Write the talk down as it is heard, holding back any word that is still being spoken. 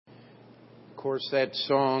course, that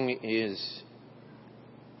song is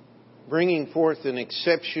bringing forth an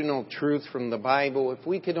exceptional truth from the Bible. If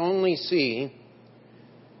we could only see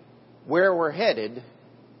where we're headed,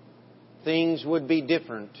 things would be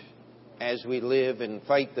different as we live and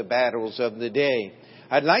fight the battles of the day.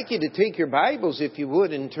 I'd like you to take your Bibles, if you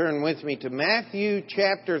would, and turn with me to Matthew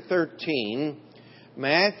chapter 13.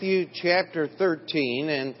 Matthew chapter 13.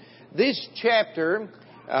 And this chapter,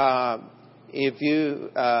 if you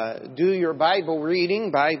do your Bible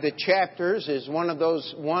reading by the chapters, is one of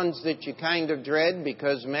those ones that you kind of dread,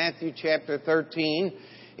 because Matthew chapter 13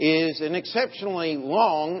 is an exceptionally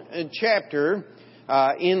long chapter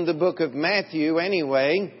in the book of Matthew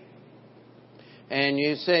anyway. And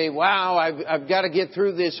you say, wow, I've got to get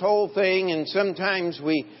through this whole thing. And sometimes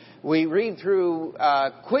we read through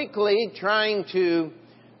quickly, trying to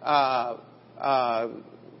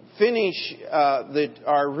finish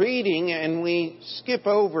our reading, and we skip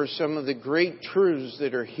over some of the great truths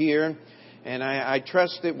that are here. And I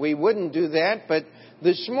trust that we wouldn't do that. But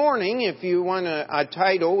this morning, if you want a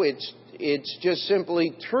title, it's just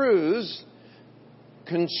simply Truths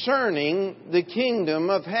Concerning the Kingdom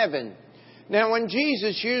of Heaven. Now, when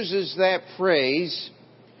Jesus uses that phrase,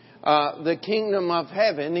 the kingdom of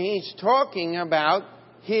heaven, He's talking about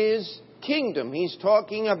His kingdom. He's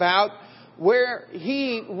talking about where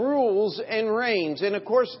He rules and reigns. And of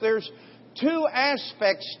course, there's two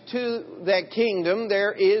aspects to that kingdom.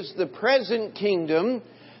 There is the present kingdom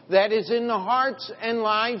that is in the hearts and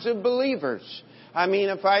lives of believers. I mean,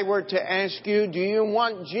 if I were to ask you, do you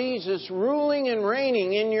want Jesus ruling and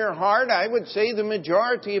reigning in your heart? I would say the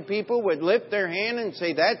majority of people would lift their hand and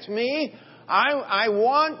say, that's me. I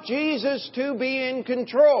want Jesus to be in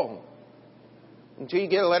control. Until you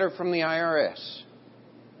get a letter from the IRS.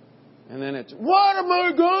 And then it's, what am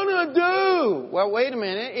I going to do? Well, wait a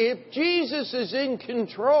minute. If Jesus is in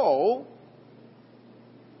control,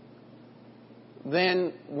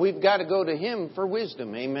 then we've got to go to Him for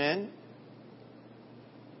wisdom. Amen?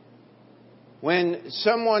 When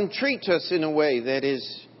someone treats us in a way that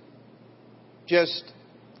is just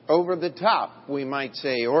over the top, we might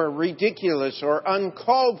say, or ridiculous, or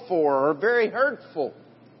uncalled for, or very hurtful.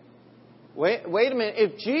 Wait a minute.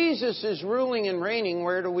 If Jesus is ruling and reigning,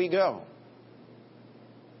 where do we go?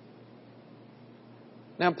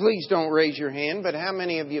 Now, please don't raise your hand, but how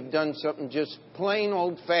many of you have done something just plain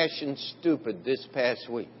old-fashioned stupid this past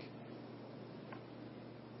week?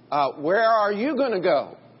 Where are you going to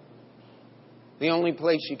go? The only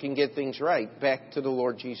place you can get things right, back to the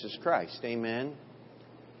Lord Jesus Christ. Amen.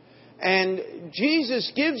 And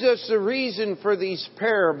Jesus gives us the reason for these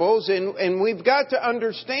parables, and we've got to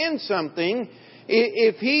understand something.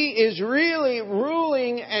 If He is really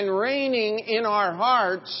ruling and reigning in our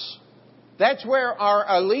hearts, that's where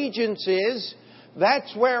our allegiance is.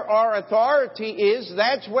 That's where our authority is.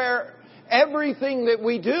 That's where everything that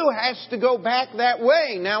we do has to go back that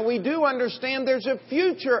way. Now, we do understand there's a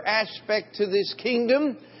future aspect to this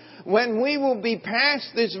kingdom when we will be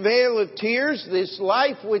past this veil of tears, this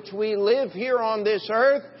life which we live here on this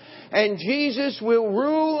earth, and Jesus will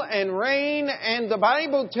rule and reign. And the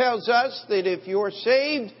Bible tells us that if you're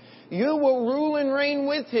saved, you will rule and reign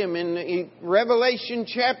with Him. In Revelation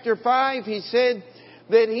chapter 5, He said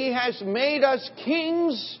that He has made us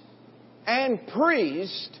kings and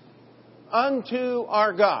priests unto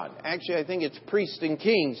our God. Actually, I think it's priests and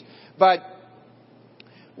kings. But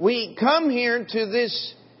we come here to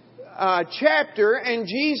this chapter, and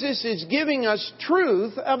Jesus is giving us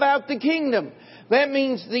truth about the kingdom. That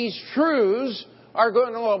means these truths are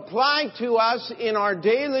going to apply to us in our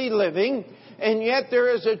daily living, and yet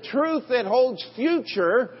there is a truth that holds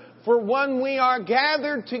future for when we are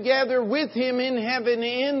gathered together with Him in heaven,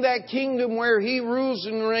 in that kingdom where He rules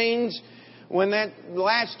and reigns. When that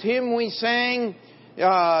last hymn we sang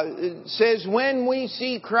says, when we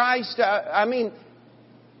see Christ, I mean,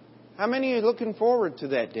 how many are looking forward to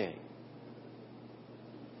that day?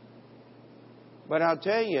 But I'll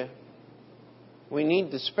tell you, we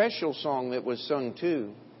need the special song that was sung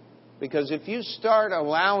too. Because if you start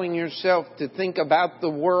allowing yourself to think about the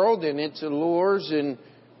world and its allures and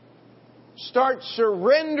start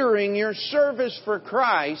surrendering your service for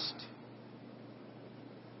Christ,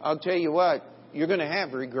 I'll tell you what, you're going to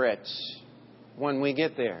have regrets when we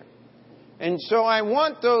get there. And so I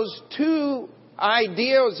want those two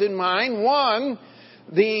ideals in mind. One,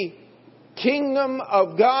 the kingdom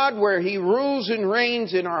of God where He rules and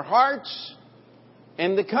reigns in our hearts,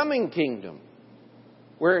 and the coming kingdom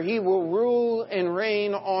where He will rule and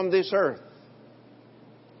reign on this earth.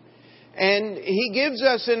 And He gives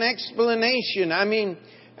us an explanation. I mean,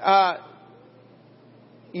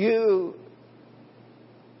 you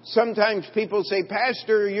Sometimes people say,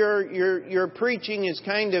 Pastor, your preaching is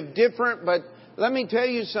kind of different, but let me tell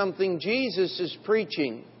you something. Jesus is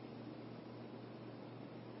preaching.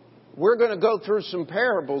 We're going to go through some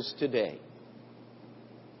parables today.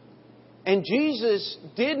 And Jesus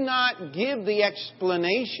did not give the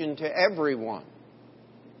explanation to everyone.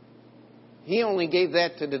 He only gave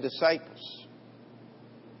that to the disciples.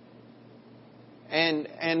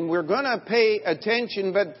 And we're going to pay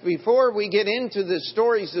attention, but before we get into the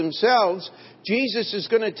stories themselves, Jesus is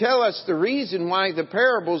going to tell us the reason why the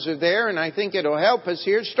parables are there, and I think it'll help us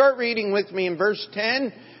here. Start reading with me in verse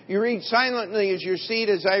 10. You read silently as your seat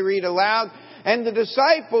as I read aloud. And the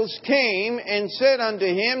disciples came and said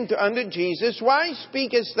unto Jesus, Why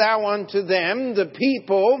speakest thou unto them, the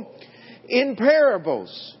people, in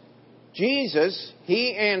parables? Jesus,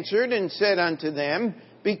 he answered and said unto them,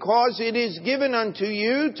 Because it is given unto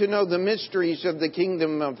you to know the mysteries of the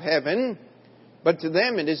kingdom of heaven, but to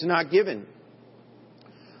them it is not given.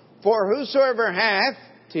 For whosoever hath,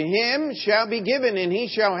 to him shall be given, and he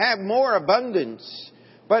shall have more abundance.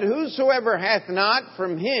 But whosoever hath not,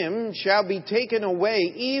 from him shall be taken away,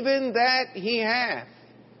 even that he hath.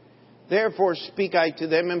 Therefore speak I to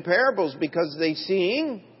them in parables, because they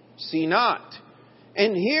seeing, see not,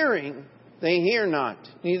 and hearing, they hear not,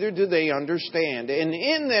 neither do they understand. And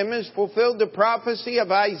in them is fulfilled the prophecy of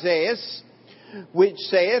Isaiah, which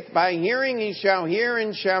saith, By hearing ye shall hear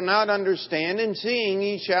and shall not understand, and seeing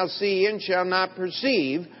ye shall see and shall not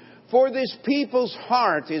perceive. For this people's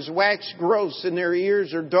heart is waxed gross, and their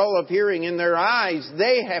ears are dull of hearing, and their eyes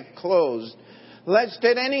they have closed, lest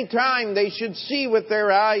at any time they should see with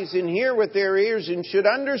their eyes, and hear with their ears, and should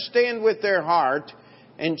understand with their heart,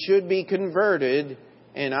 and should be converted,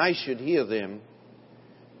 and I should heal them.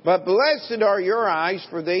 But blessed are your eyes,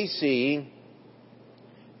 for they see,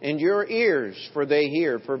 and your ears, for they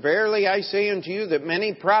hear. For verily I say unto you that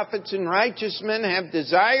many prophets and righteous men have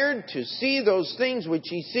desired to see those things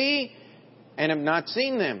which ye see, and have not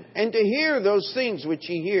seen them, and to hear those things which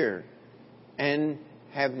ye hear, and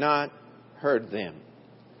have not heard them.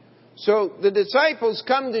 So the disciples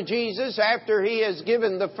come to Jesus after he has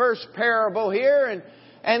given the first parable here,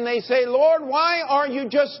 and they say, Lord, why are you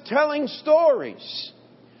just telling stories?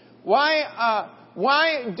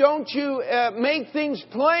 Why don't you make things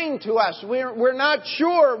plain to us? We're not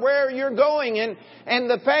sure where you're going. And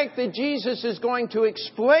the fact that Jesus is going to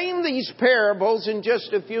explain these parables in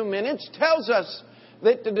just a few minutes tells us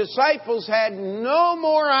that the disciples had no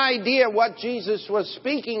more idea what Jesus was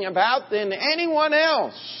speaking about than anyone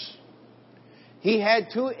else. He had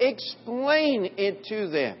to explain it to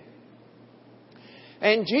them.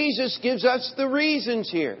 And Jesus gives us the reasons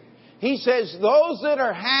here. He says those that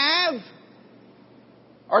have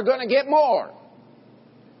are going to get more.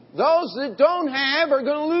 Those that don't have are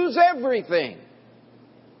going to lose everything.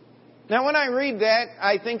 Now, when I read that,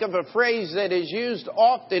 I think of a phrase that is used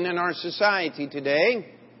often in our society today.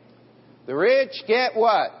 The rich get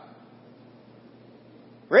what?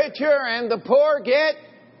 Richer, and the poor get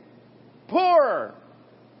poorer.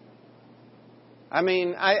 I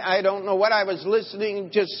mean, I don't know what I was listening,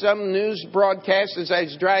 just some news broadcast as I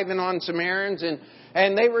was driving on some errands,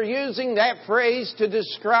 and they were using that phrase to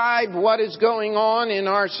describe what is going on in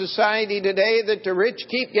our society today, that the rich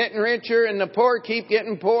keep getting richer and the poor keep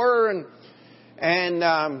getting poorer. And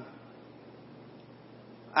I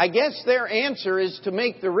guess their answer is to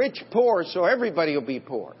make the rich poor so everybody will be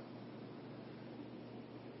poor.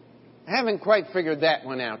 I haven't quite figured that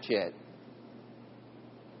one out yet.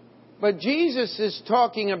 But Jesus is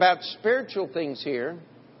talking about spiritual things here.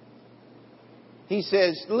 He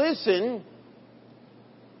says, listen,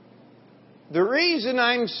 the reason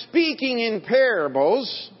I'm speaking in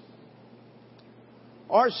parables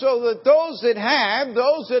are so that those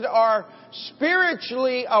that are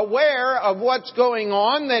spiritually aware of what's going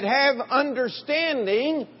on, that have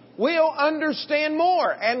understanding, will understand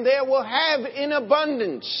more, and they will have in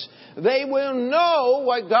abundance. They will know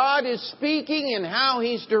what God is speaking and how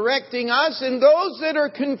He's directing us. And those that are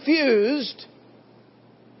confused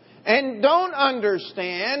and don't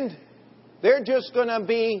understand, they're just going to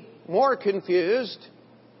be more confused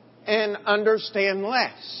and understand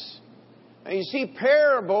less. Now, you see,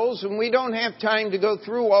 parables, and we don't have time to go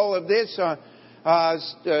through all of this.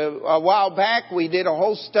 A while back we did a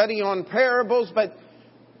whole study on parables, but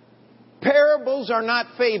parables are not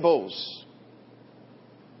fables.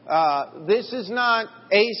 This is not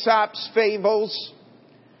Aesop's fables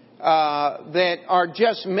that are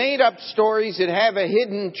just made-up stories that have a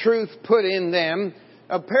hidden truth put in them.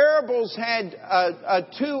 Parables had a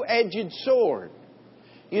two-edged sword.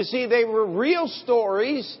 You see, they were real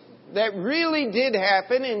stories that really did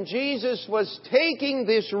happen, and Jesus was taking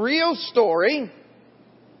this real story,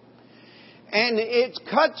 and it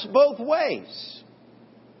cuts both ways.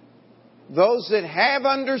 Those that have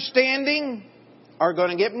understanding are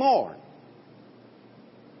going to get more.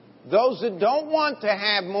 Those that don't want to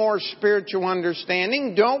have more spiritual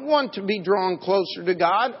understanding, don't want to be drawn closer to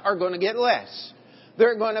God, are going to get less.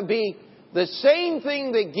 They're going to be the same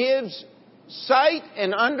thing that gives sight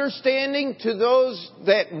and understanding to those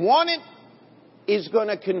that want it is going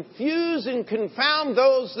to confuse and confound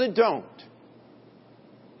those that don't.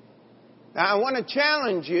 Now, I want to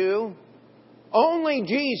challenge you. Only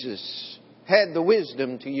Jesus had the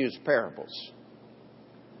wisdom to use parables.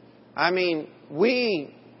 I mean,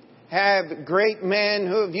 we have great men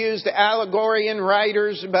who have used allegory and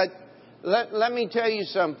writers, but let me tell you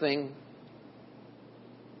something.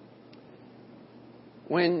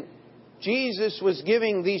 When Jesus was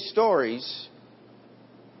giving these stories,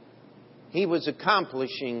 He was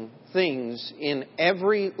accomplishing things in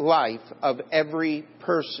every life of every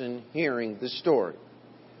person hearing the story.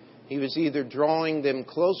 He was either drawing them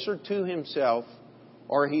closer to Himself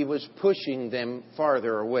or He was pushing them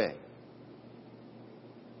farther away.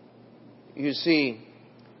 You see,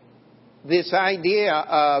 this idea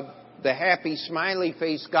of the happy, smiley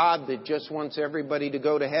face God that just wants everybody to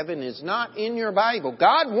go to heaven is not in your Bible.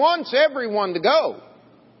 God wants everyone to go.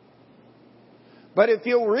 But if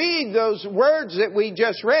you'll read those words that we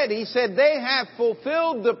just read, He said they have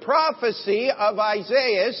fulfilled the prophecy of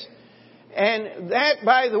Isaiah. And that,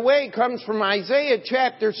 by the way, comes from Isaiah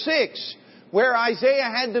chapter 6, where Isaiah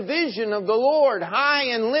had the vision of the Lord high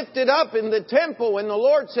and lifted up in the temple. And the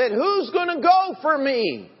Lord said, "Who's going to go for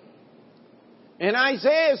me?" And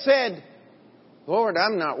Isaiah said, "Lord,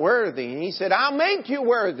 I'm not worthy." And He said, "I'll make you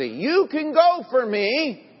worthy. You can go for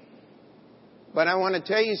me." But I want to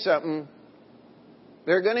tell you something.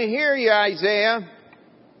 They're going to hear you, Isaiah,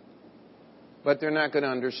 but they're not going to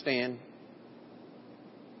understand.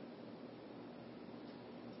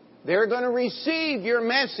 They're going to receive your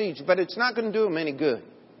message, but it's not going to do them any good.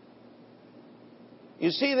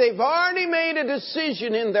 You see, they've already made a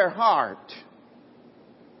decision in their heart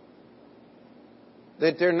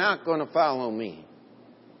that they're not going to follow me.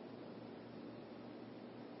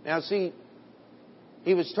 Now, see,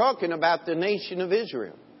 He was talking about the nation of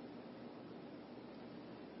Israel.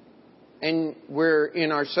 And we're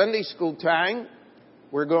in our Sunday school time.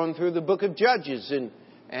 We're going through the book of Judges,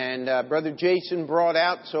 and Brother Jason brought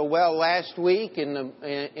out so well last week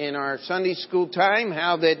in our Sunday school time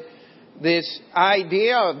how that this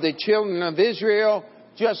idea of the children of Israel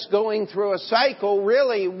just going through a cycle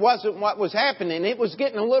really wasn't what was happening. It was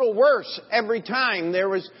getting a little worse every time. There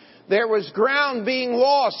was ground being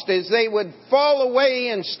lost as they would fall away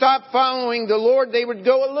and stop following the Lord. They would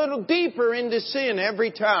go a little deeper into sin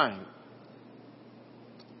every time.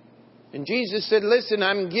 And Jesus said, "Listen,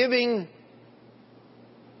 I'm giving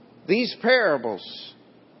these parables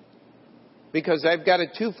because I've got a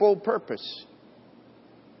twofold purpose.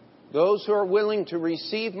 Those who are willing to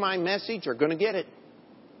receive my message are going to get it.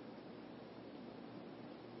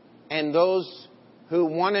 And those who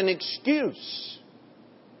want an excuse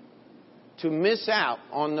to miss out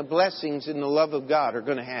on the blessings and the love of God are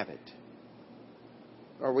going to have it."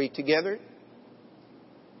 Are we together?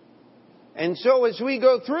 And so as we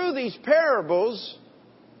go through these parables,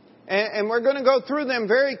 and we're going to go through them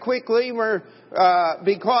very quickly,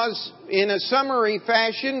 because in a summary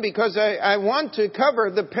fashion, because I want to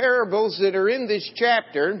cover the parables that are in this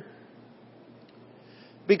chapter,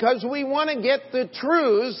 because we want to get the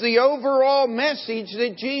truths, the overall message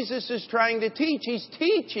that Jesus is trying to teach. He's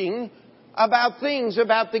teaching about things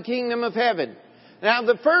about the kingdom of heaven. Now,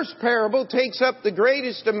 the first parable takes up the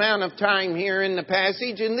greatest amount of time here in the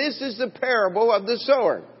passage, and this is the parable of the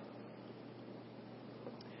sower.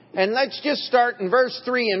 And let's just start in verse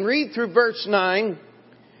 3 and read through verse 9.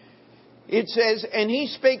 It says, "And He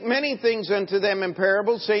spake many things unto them in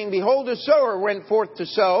parables, saying, Behold, a sower went forth to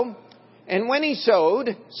sow. And when he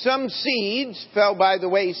sowed, some seeds fell by the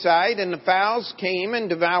wayside, and the fowls came and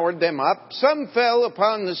devoured them up. Some fell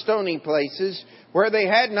upon the stony places, where they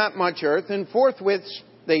had not much earth, and forthwith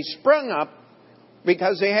they sprung up,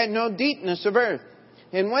 because they had no deepness of earth.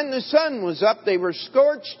 And when the sun was up, they were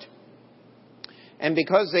scorched, and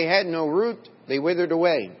because they had no root, they withered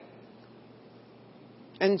away.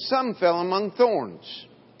 And some fell among thorns,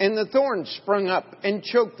 and the thorns sprung up and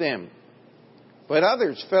choked them. But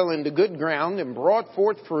others fell into good ground and brought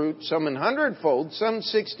forth fruit, some 100-fold, some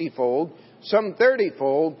 60-fold, some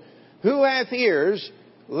 30-fold. Who hath ears,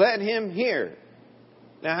 let him hear."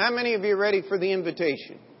 Now, how many of you are ready for the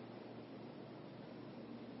invitation?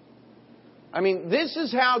 I mean, this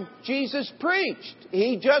is how Jesus preached.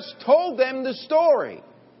 He just told them the story.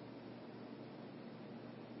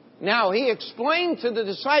 Now, He explained to the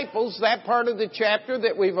disciples that part of the chapter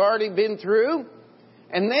that we've already been through.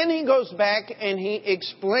 And then He goes back and He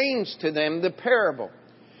explains to them the parable.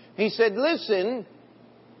 He said, listen,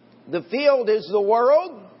 the field is the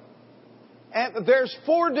world. And there's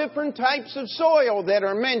 4 different types of soil that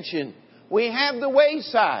are mentioned. We have the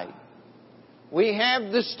wayside. We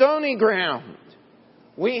have the stony ground.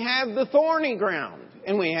 We have the thorny ground.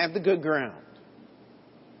 And we have the good ground.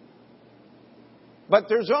 But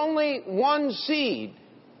there's only one seed.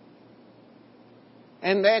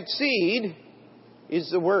 And that seed is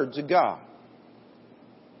the words of God.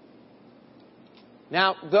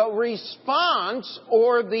 Now, the response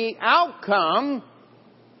or the outcome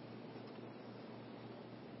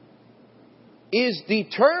is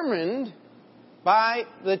determined by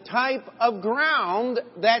the type of ground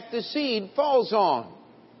that the seed falls on.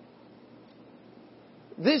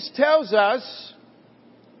 This tells us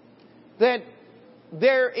that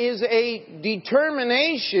there is a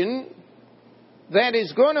determination that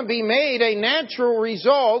is going to be made, a natural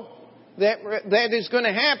result that is going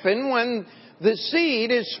to happen when the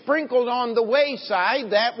seed is sprinkled on the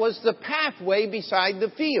wayside. That was the pathway beside the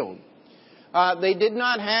field. They did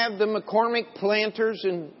not have the McCormick planters.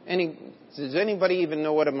 Does anybody even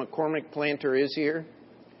know what a McCormick planter is here?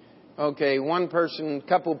 Okay, a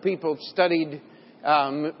couple people studied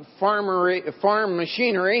farm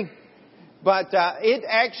machinery, but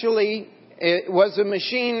it was a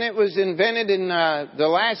machine that was invented in the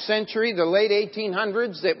last century, the late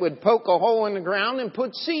 1800s, that would poke a hole in the ground and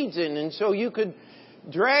put seeds in. And so you could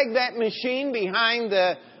drag that machine behind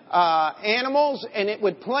the animals and it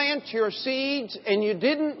would plant your seeds and you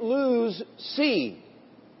didn't lose seed.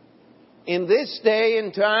 In this day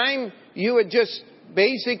and time, you would just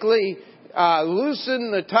basically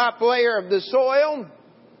loosen the top layer of the soil,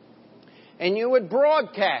 and you would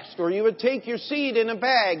broadcast, or you would take your seed in a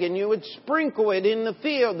bag and you would sprinkle it in the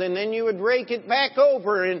field, and then you would rake it back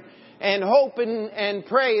over and hope and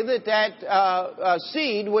pray that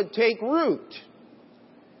seed would take root.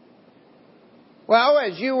 Well,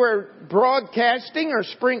 as you were broadcasting or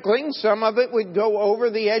sprinkling, some of it would go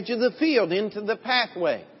over the edge of the field into the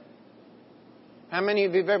pathway. How many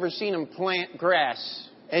of you have ever seen them plant grass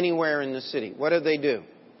anywhere in the city? What do?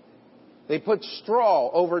 They put straw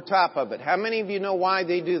over top of it. How many of you know why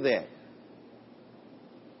they do that?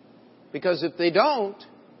 Because if they don't,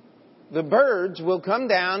 the birds will come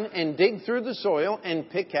down and dig through the soil and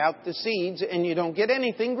pick out the seeds, and you don't get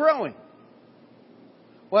anything growing.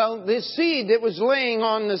 Well, this seed that was laying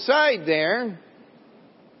on the side there,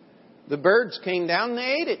 the birds came down and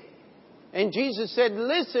they ate it. And Jesus said,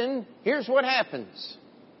 listen, here's what happens.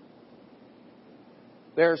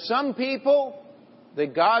 There are some people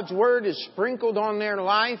that God's Word is sprinkled on their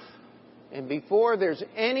life, and before there's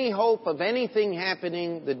any hope of anything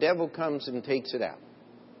happening, the devil comes and takes it out.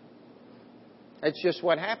 That's just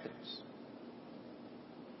what happens.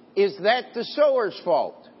 Is that the sower's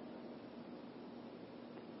fault?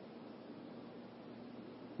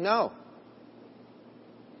 No.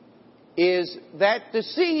 Is that the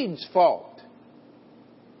seed's fault?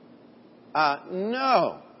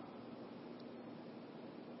 No.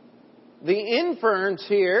 The inference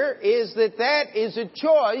here is that is a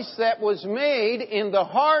choice that was made in the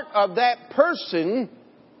heart of that person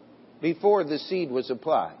before the seed was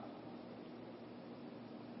applied.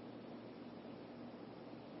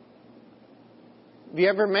 Have you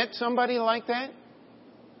ever met somebody like that?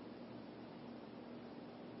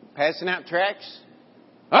 Passing out tracts?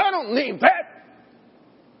 I don't need that.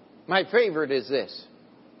 My favorite is this.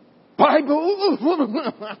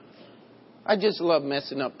 Bible. I just love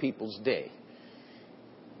messing up people's day.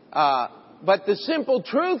 But the simple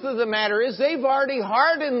truth of the matter is they've already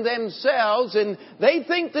hardened themselves and they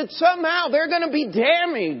think that somehow they're going to be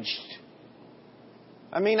damaged.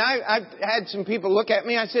 I mean, I've had some people look at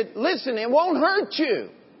me. I said, listen, it won't hurt you.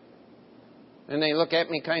 And they look at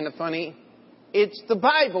me kind of funny. It's the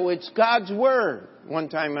Bible. It's God's Word. One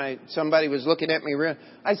time somebody was looking at me.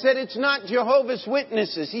 I said, it's not Jehovah's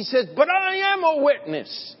Witnesses. He said, but I am a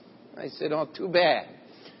witness. I said, oh, too bad.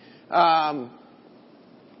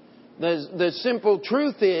 The simple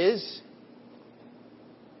truth is,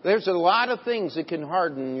 there's a lot of things that can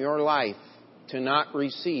harden your life to not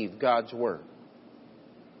receive God's Word.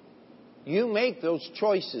 You make those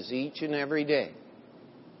choices each and every day.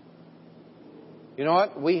 You know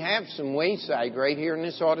what? We have some wayside right here in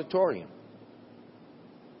this auditorium.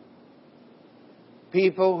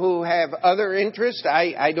 People who have other interests,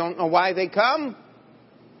 I don't know why they come.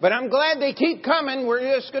 But I'm glad they keep coming.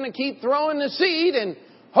 We're just going to keep throwing the seed, and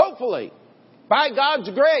hopefully, by God's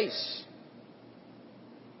grace,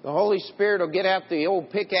 the Holy Spirit will get out the old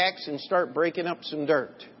pickaxe and start breaking up some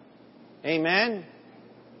dirt. Amen?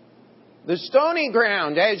 The stony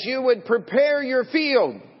ground, as you would prepare your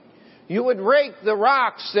field, you would rake the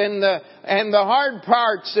rocks and the hard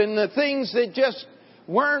parts and the things that just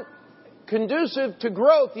weren't conducive to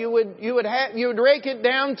growth. You would rake it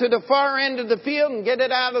down to the far end of the field and get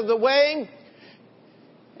it out of the way.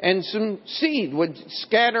 And some seed would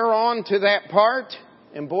scatter onto that part.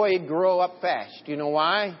 And boy, it'd grow up fast. You know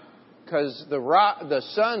why? Because the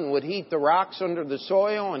sun would heat the rocks under the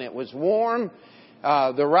soil and it was warm.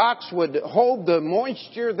 The rocks would hold the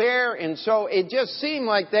moisture there. And so it just seemed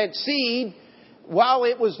like that seed, while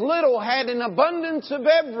it was little, had an abundance of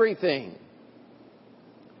everything.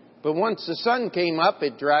 But once the sun came up,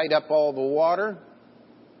 it dried up all the water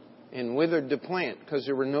and withered the plant because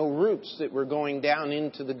there were no roots that were going down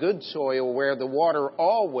into the good soil where the water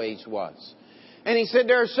always was. And he said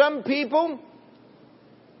there are some people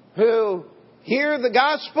who hear the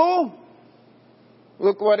gospel.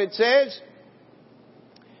 Look what it says.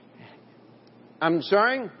 In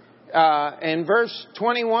verse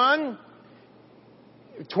 20,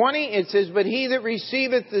 it says, "But he that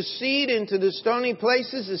receiveth the seed into the stony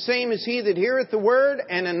places, the same as he that heareth the word,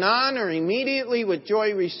 and anon or immediately with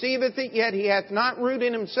joy receiveth it, yet he hath not root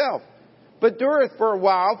in himself, but dureth for a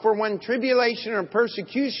while. For when tribulation or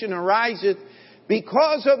persecution ariseth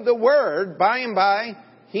because of the word, by and by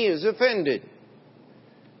he is offended."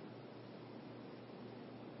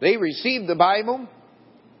 They receive the Bible,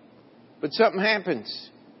 but something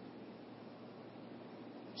happens.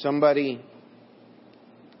 Somebody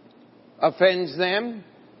offends them,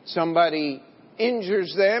 somebody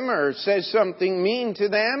injures them or says something mean to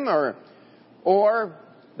them, or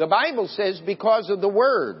the Bible says because of the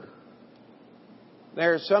word.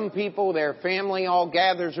 There are some people, their family all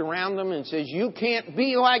gathers around them and says, "You can't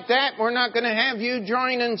be like that. We're not going to have you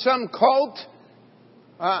join in some cult."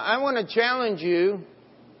 I want to challenge you.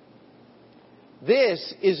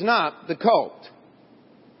 This is not the cult.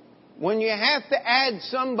 When you have to add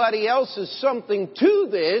somebody else's something to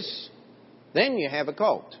this, then you have a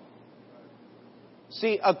cult.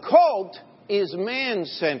 See, a cult is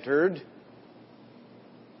man-centered.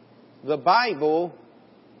 The Bible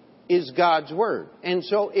is God's Word. And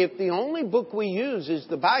so if the only book we use is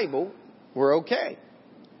the Bible, we're okay.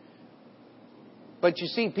 But you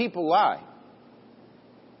see, people lie.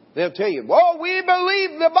 They'll tell you, "Well, we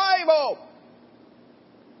believe the Bible."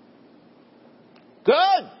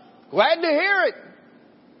 Good. Glad to hear it.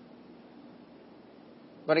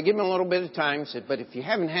 But I give them a little bit of time and said, "But if you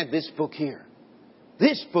haven't had this book here,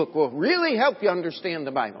 this book will really help you understand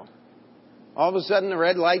the Bible." All of a sudden the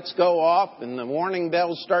red lights go off and the warning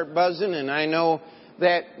bells start buzzing, and I know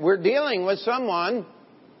that we're dealing with someone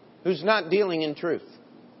who's not dealing in truth.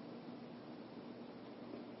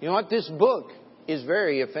 You know what? This book is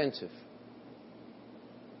very offensive.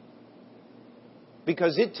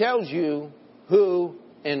 Because it tells you who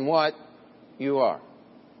and what you are.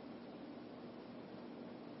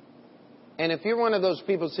 And if you're one of those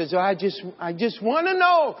people who says, I just want to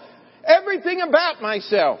know everything about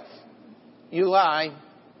myself, you lie.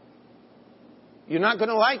 You're not going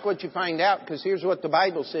to like what you find out, because here's what the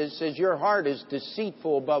Bible says. It says your heart is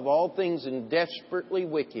deceitful above all things and desperately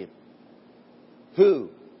wicked. Who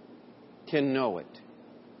can know it?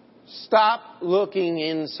 Stop looking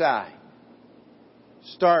inside.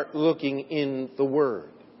 Start looking in the Word.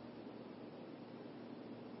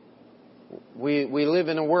 We live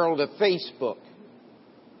in a world of Facebook.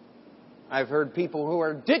 I've heard people who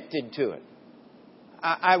are addicted to it.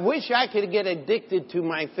 I wish I could get addicted to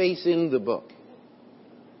my face in the book.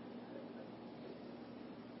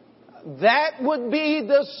 That would be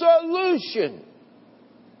the solution.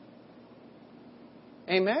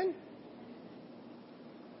 Amen?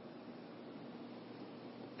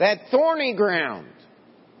 That thorny ground.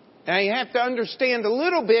 Now you have to understand a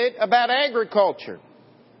little bit about agriculture.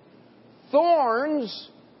 Thorns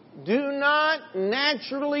do not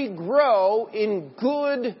naturally grow in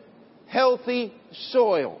good, healthy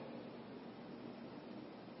soil.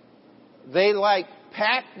 They like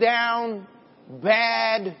packed down,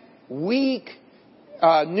 bad, weak,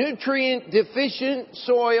 nutrient deficient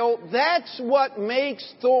soil. That's what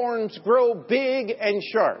makes thorns grow big and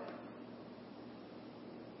sharp.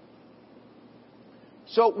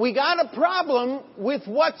 So we got a problem with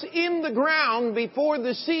what's in the ground before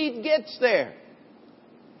the seed gets there.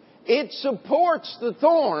 It supports the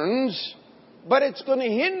thorns, but it's going to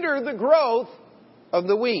hinder the growth of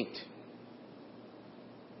the wheat.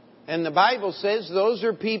 And the Bible says those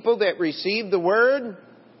are people that receive the Word,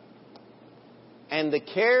 and the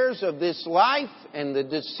cares of this life and the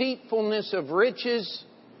deceitfulness of riches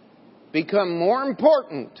become more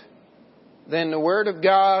important than the Word of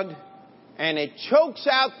God, and it chokes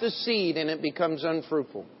out the seed and it becomes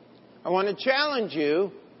unfruitful. I want to challenge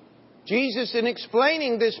you. Jesus, in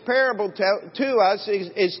explaining this parable to us,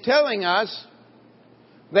 is telling us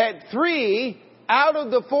that 3 out of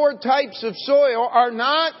the 4 types of soil are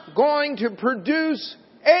not going to produce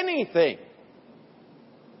anything.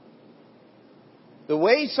 The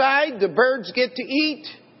wayside, the birds get to eat.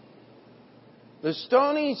 The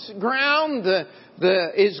stony ground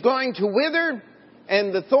is going to wither.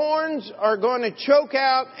 And the thorns are going to choke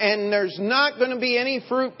out, and there's not going to be any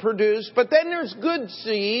fruit produced. But then there's good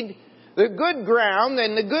seed, the good ground,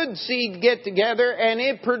 and the good seed get together, and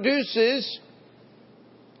it produces,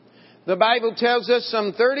 the Bible tells us,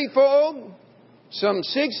 some 30-fold, some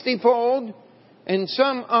 60-fold, and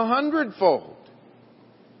some 100-fold.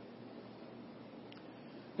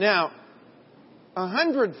 Now,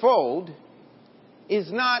 100-fold is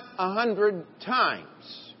not 100 times.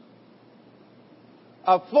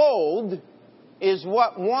 A fold is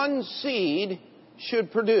what one seed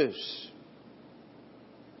should produce.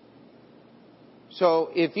 So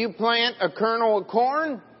if you plant a kernel of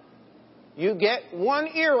corn, you get 1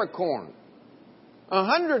 ear of corn.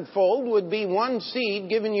 100-fold would be one seed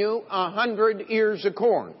giving you 100 ears of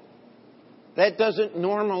corn. That doesn't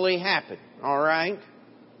normally happen, all right?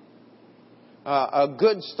 A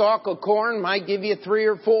good stalk of corn might give you 3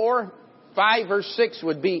 or 4. 5 or 6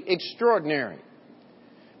 would be extraordinary.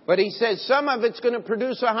 But he says some of it's going to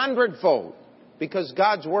produce 100-fold because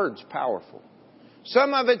God's Word's powerful.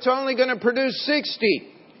 Some of it's only going to produce 60.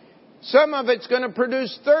 Some of it's going to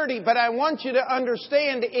produce 30. But I want you to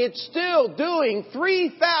understand it's still doing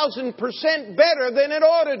 3,000% better than it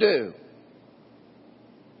ought to do.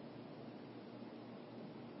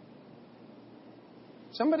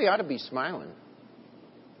 Somebody ought to be smiling.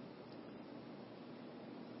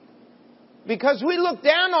 Because we look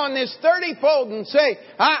down on this 30-fold and say,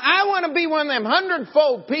 I want to be one of them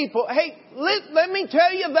 100-fold people. Hey, let me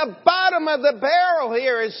tell you, the bottom of the barrel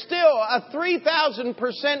here is still a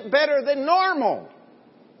 3,000% better than normal.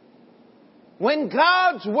 When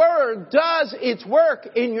God's Word does its work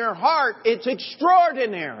in your heart, it's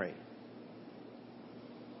extraordinary.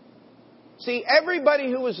 See, everybody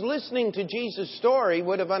who was listening to Jesus' story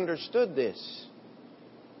would have understood this.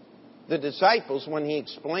 The disciples, when He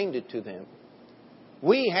explained it to them.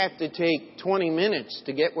 We have to take 20 minutes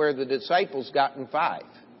to get where the disciples got in 5.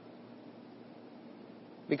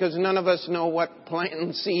 Because none of us know what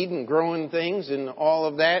planting seed and growing things and all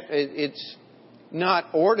of that. It's not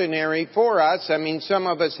ordinary for us. I mean, some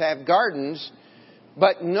of us have gardens.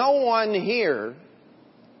 But no one here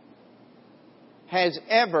has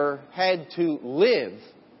ever had to live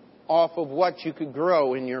off of what you could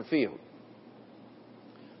grow in your field.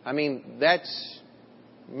 I mean, that's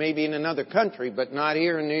maybe in another country, but not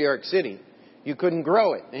here in New York City. You couldn't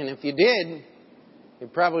grow it. And if you did,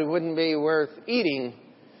 it probably wouldn't be worth eating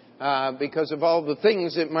because of all the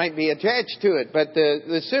things that might be attached to it. But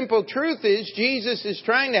the simple truth is, Jesus is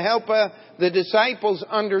trying to help the disciples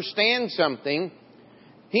understand something.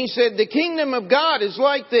 He said, the kingdom of God is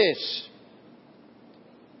like this.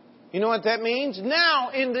 You know what that means? Now,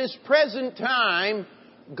 in this present time,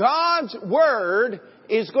 God's Word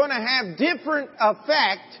is going to have different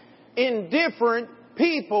effect in different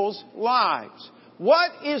people's lives.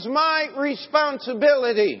 What is my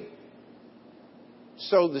responsibility?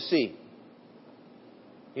 Sow the seed.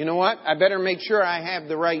 You know what? I better make sure I have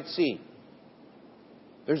the right seed.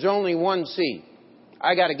 There's only one seed.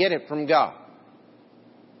 I got to get it from God.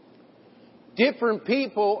 Different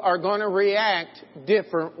people are going to react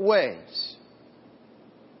different ways.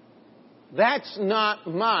 That's not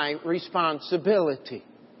my responsibility.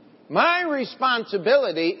 My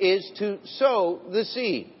responsibility is to sow the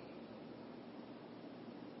seed.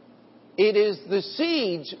 It is the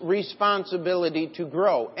seed's responsibility to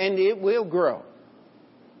grow, and it will grow.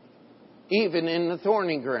 Even in the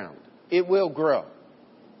thorny ground, it will grow.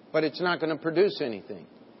 But it's not going to produce anything.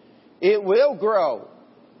 It will grow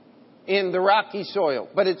in the rocky soil,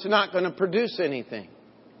 but it's not going to produce anything.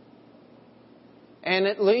 And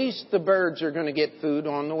at least the birds are going to get food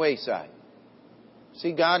on the wayside.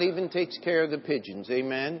 See, God even takes care of the pigeons.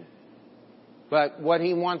 Amen? But what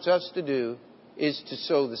He wants us to do is to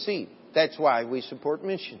sow the seed. That's why we support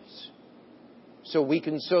missions. So we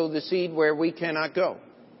can sow the seed where we cannot go.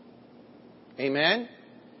 Amen?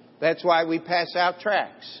 That's why we pass out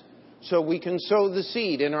tracts. So we can sow the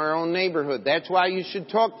seed in our own neighborhood. That's why you should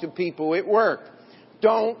talk to people at work.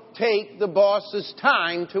 Don't take the boss's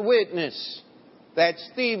time to witness. That's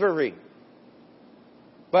thievery.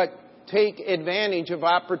 But take advantage of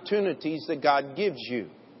opportunities that God gives you.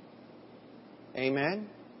 Amen?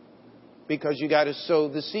 Because you got to sow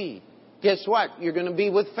the seed. Guess what? You're going to be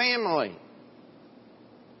with family.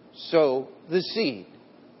 Sow the seed.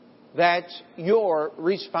 That's your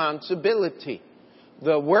responsibility.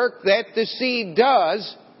 The work that the seed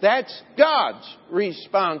does, that's God's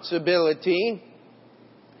responsibility.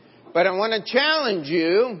 But I want to challenge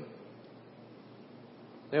you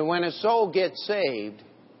that when a soul gets saved,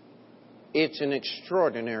 it's an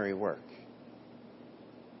extraordinary work.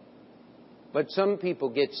 But some people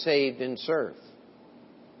get saved and serve.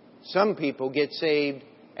 Some people get saved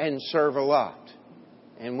and serve a lot.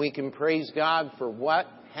 And we can praise God for what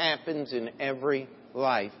happens in every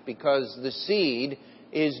life because the seed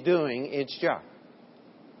is doing its job.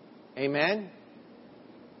 Amen?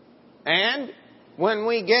 And when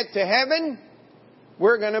we get to heaven,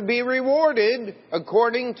 we're going to be rewarded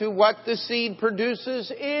according to what the seed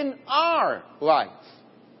produces in our life.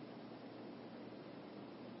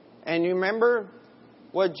 And you remember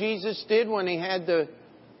what Jesus did when He had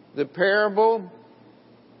the parable?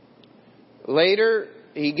 Later,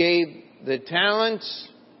 He gave the talents,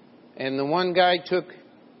 and the one guy took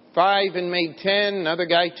 5 and made 10. Another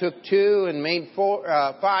guy took 2 and made 5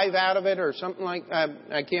 out of it, or something like that.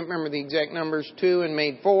 I can't remember the exact numbers. 2 and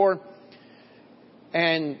made 4.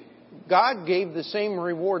 And God gave the same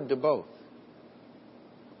reward to both.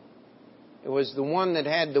 It was the one that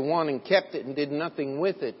had the one and kept it and did nothing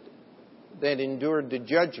with it that endured the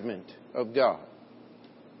judgment of God.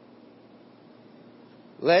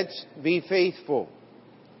 Let's be faithful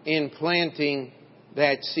in planting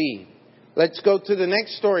that seed. Let's go to the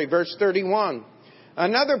next story, verse 31.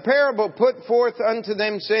 Another parable put forth unto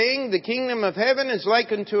them, saying, the kingdom of heaven is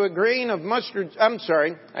like unto a grain of mustard.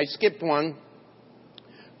 I skipped one.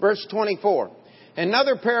 Verse 24.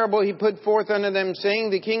 Another parable he put forth unto them, saying,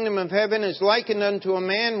 the kingdom of heaven is likened unto a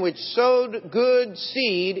man which sowed good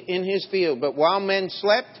seed in his field. But while men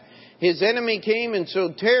slept, his enemy came and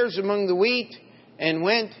sowed tares among the wheat and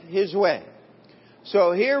went his way.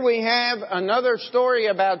 So here we have another story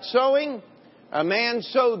about sowing. A man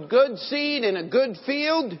sowed good seed in a good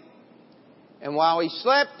field. And while he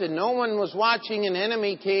slept and no one was watching, an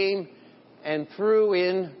enemy came and threw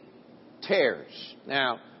in tares.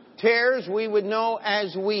 Now, tares we would know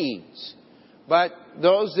as weeds. But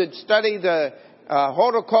those that study the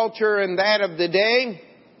horticulture and that of the day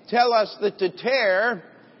tell us that the tare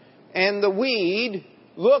and the weed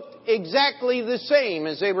looked exactly the same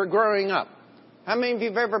as they were growing up. How many of you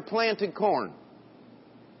have ever planted corn?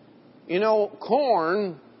 You know,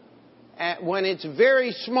 corn, when it's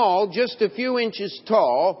very small, just a few inches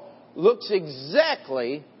tall, looks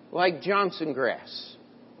exactly like Johnson grass.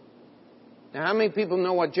 Now, how many people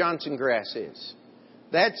know what Johnson grass is?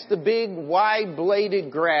 That's the big,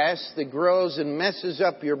 wide-bladed grass that grows and messes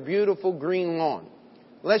up your beautiful green lawn.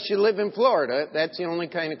 Unless you live in Florida, that's the only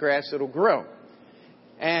kind of grass that'll grow.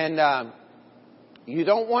 And you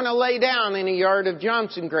don't want to lay down in a yard of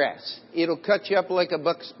Johnson grass. It'll cut you up like a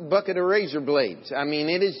bucket of razor blades. I mean,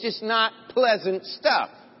 it is just not pleasant stuff.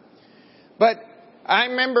 But I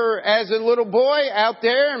remember as a little boy out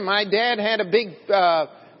there, and my dad had a big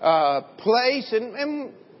place,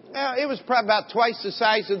 and it was probably about twice the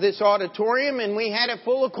size of this auditorium, and we had it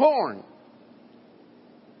full of corn.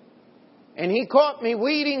 And he caught me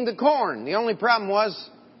weeding the corn. The only problem was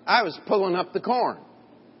I was pulling up the corn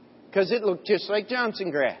because it looked just like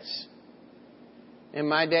Johnson grass. And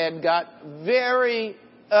my dad got very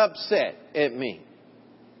upset at me.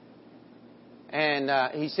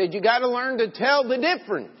 And he said, you got to learn to tell the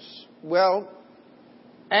difference. Well,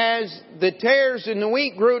 as the tares and the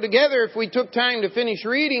wheat grew together, if we took time to finish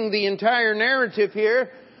reading the entire narrative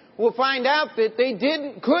here, we'll find out that they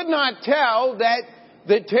could not tell that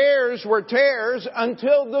the tares were tares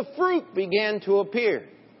until the fruit began to appear.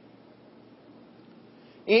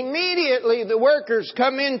 Immediately the workers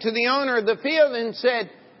come into the owner of the field and said,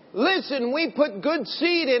 listen, we put good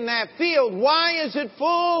seed in that field. Why is it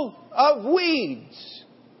full of weeds?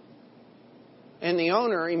 And the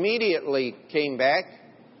owner immediately came back.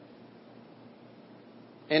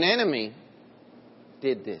 An enemy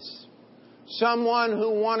did this. Someone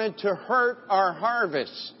who wanted to hurt our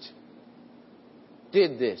harvest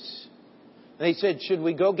did this. They said, should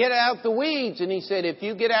we go get out the weeds? And he said, if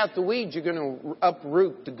you get out the weeds, you're going to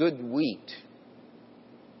uproot the good wheat.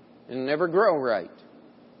 And never grow right.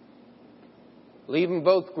 Leave them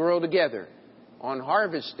both grow together. On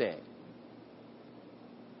harvest day,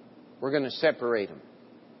 we're going to separate them.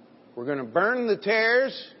 We're going to burn the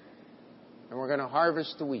tares, and we're going to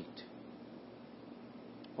harvest the wheat.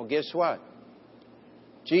 Well, guess what?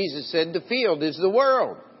 Jesus said the field is the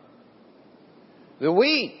world. The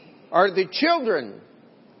wheat are the children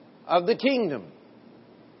of the kingdom.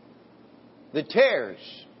 The tares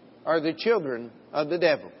are the children of the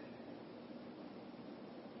devil.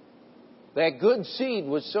 That good seed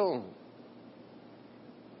was sown.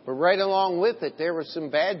 But right along with it, there was some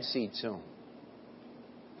bad seed sown.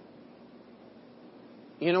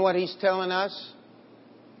 You know what He's telling us?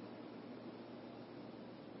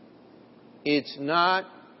 It's not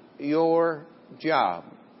your job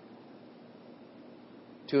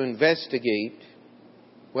to investigate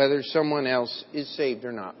whether someone else is saved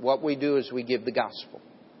or not. What we do is we give the gospel.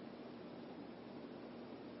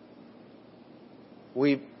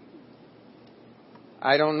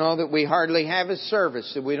 I don't know that we hardly have a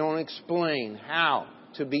service that we don't explain how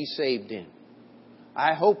to be saved in.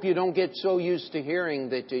 I hope you don't get so used to hearing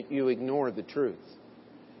that you ignore the truth.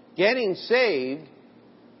 Getting saved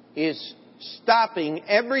is stopping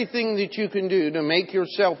everything that you can do to make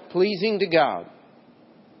yourself pleasing to God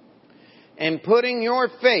and putting your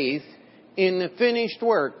faith in the finished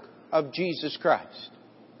work of Jesus Christ.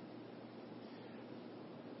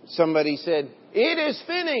 Somebody said, "It is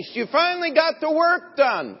finished. You finally got the work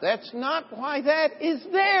done." That's not why that is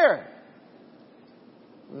there.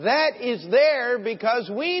 That is there because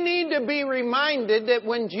we need to be reminded that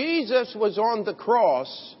when Jesus was on the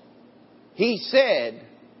cross, He said,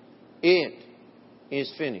 "It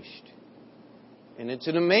is finished." And it's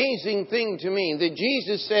an amazing thing to me that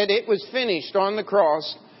Jesus said it was finished on the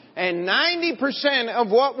cross. And 90% of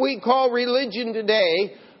what we call religion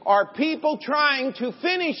today are people trying to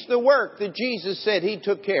finish the work that Jesus said He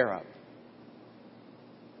took care of.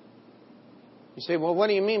 You say, well, what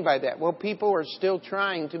do you mean by that? Well, people are still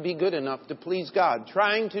trying to be good enough to please God.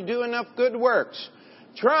 Trying to do enough good works.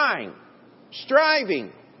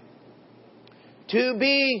 Striving to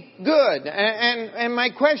be good. And my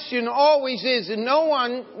question always is, and no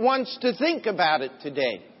one wants to think about it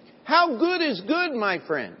today. How good is good, my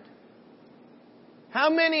friend? How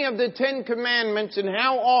many of the 10 Commandments and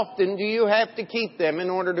how often do you have to keep them in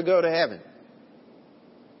order to go to heaven?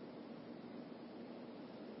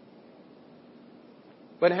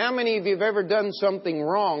 But how many of you have ever done something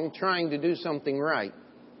wrong trying to do something right?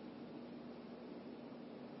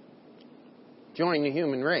 Join the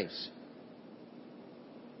human race.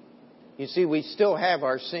 You see, we still have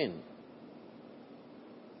our sin.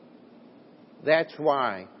 That's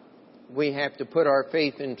why we have to put our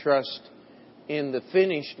faith and trust in the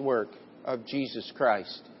finished work of Jesus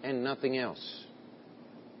Christ and nothing else.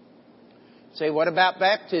 Say, what about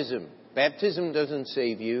baptism? Baptism doesn't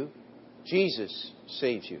save you. Jesus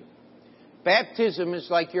saves you. Baptism is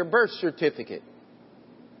like your birth certificate.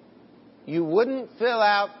 You wouldn't fill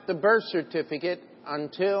out the birth certificate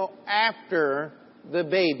until after the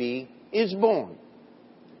baby is born.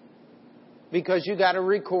 Because you got to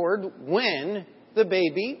record when the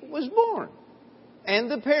baby was born.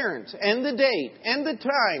 And the parents, and the date, and the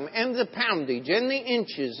time, and the poundage, and the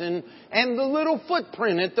inches, and the little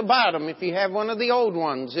footprint at the bottom if you have one of the old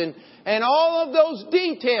ones, and all of those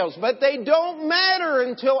details. But they don't matter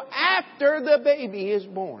until after the baby is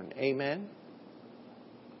born. Amen?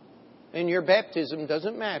 And your baptism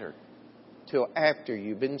doesn't matter till after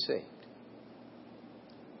you've been saved.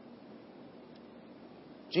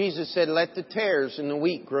 Jesus said, let the tares and the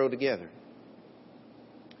wheat grow together.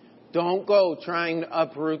 Don't go trying to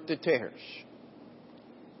uproot the tares.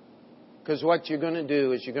 Because what you're going to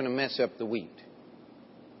do is you're going to mess up the wheat.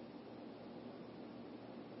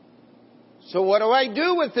 So what do I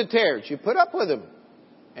do with the tares? You put up with them.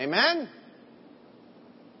 Amen?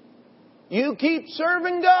 You keep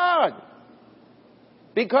serving God.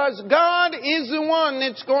 Because God is the one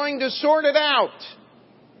that's going to sort it out.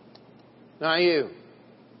 Not you.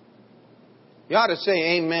 You ought to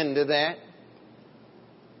say amen to that.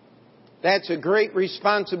 That's a great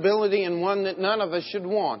responsibility and one that none of us should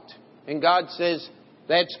want. And God says,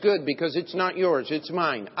 that's good because it's not yours, it's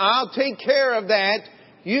mine. I'll take care of that.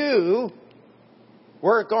 You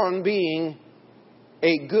work on being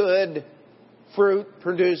a good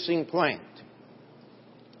fruit-producing plant.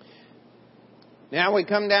 Now we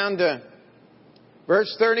come down to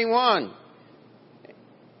verse 31.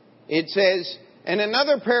 It says, and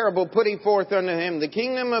another parable put He forth unto him. The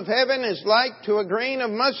kingdom of heaven is like to a grain of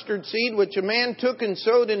mustard seed, which a man took and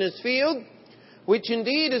sowed in his field, which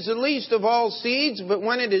indeed is the least of all seeds, but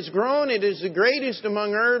when it is grown, it is the greatest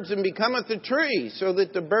among herbs, and becometh a tree, so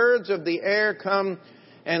that the birds of the air come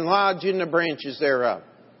and lodge in the branches thereof.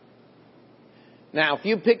 Now, if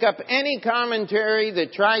you pick up any commentary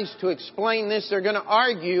that tries to explain this, they're going to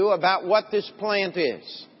argue about what this plant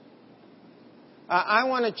is. I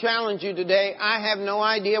want to challenge you today. I have no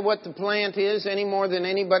idea what the plant is any more than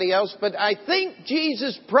anybody else, but I think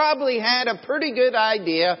Jesus probably had a pretty good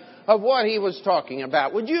idea of what He was talking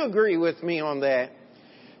about. Would you agree with me on that?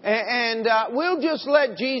 And we'll just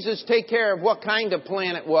let Jesus take care of what kind of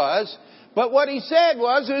plant it was. But what He said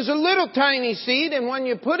was, it was a little tiny seed, and when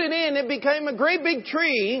you put it in, it became a great big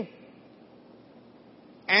tree.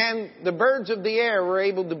 And the birds of the air were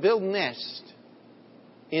able to build nests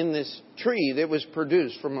in this tree that was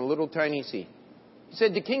produced from a little tiny seed. He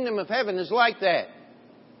said, the kingdom of heaven is like that.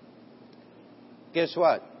 Guess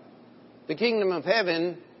what? The kingdom of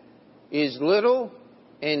heaven is little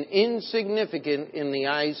and insignificant in the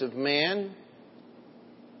eyes of man.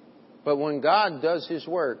 But when God does His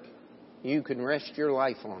work, you can rest your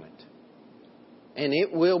life on it. And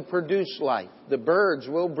it will produce life. The birds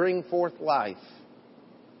will bring forth life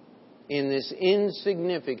in this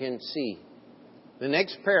insignificant seed. The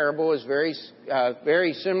next parable is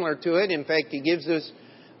very similar to it. In fact, He gives us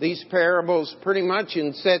these parables pretty much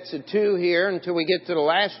in sets of two here until we get to the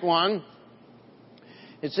last one.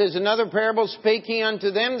 It says, another parable spake He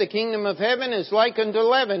unto them, the kingdom of heaven is like unto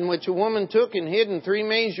leaven, which a woman took and hid in 3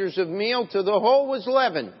 measures of meal till the whole was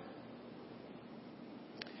leavened.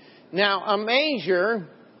 Now, a measure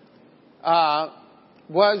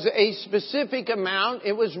was a specific amount.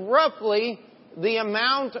 It was roughly the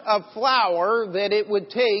amount of flour that it would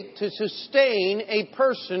take to sustain a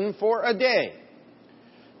person for a day.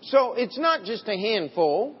 So it's not just a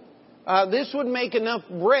handful. This would make enough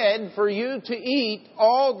bread for you to eat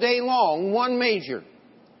all day long, 1 measure.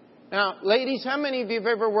 Now, ladies, how many of you have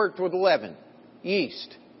ever worked with leaven?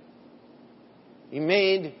 Yeast. You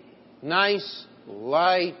made nice,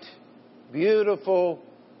 light, beautiful,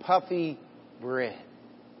 puffy bread.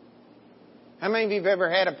 How many of you have ever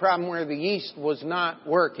had a problem where the yeast was not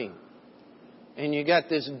working? And you got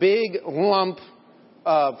this big lump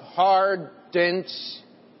of hard, dense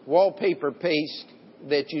wallpaper paste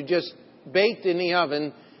that you just baked in the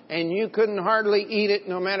oven and you couldn't hardly eat it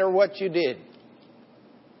no matter what you did.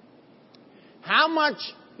 How much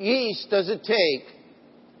yeast does it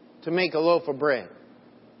take to make a loaf of bread?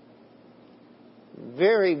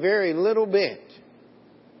 Very, very little bit.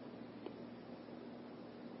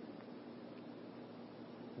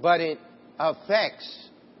 But it affects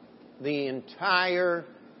the entire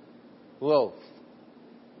loaf.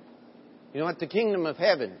 You know what? The kingdom of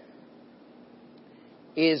heaven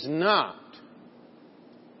is not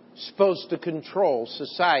supposed to control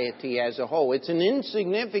society as a whole. It's an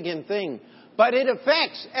insignificant thing, but it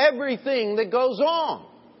affects everything that goes on.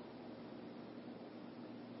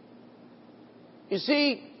 You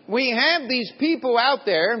see, we have these people out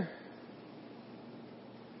there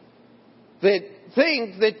that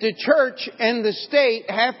think that the church and the state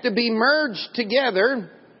have to be merged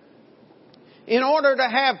together in order to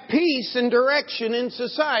have peace and direction in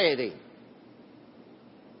society.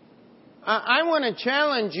 I want to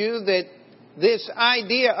challenge you that this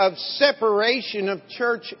idea of separation of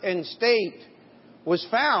church and state was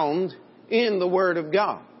found in the Word of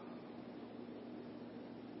God.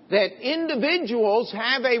 That individuals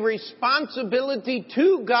have a responsibility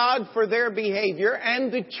to God for their behavior,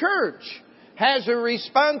 and the church has a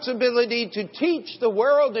responsibility to teach the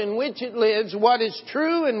world in which it lives what is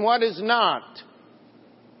true and what is not.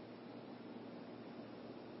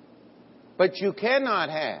 But you cannot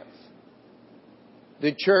have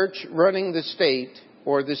the church running the state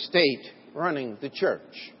or the state running the church.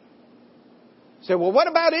 Say, well, what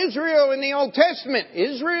about Israel in the Old Testament?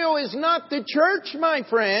 Israel is not the church, my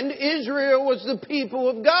friend. Israel was the people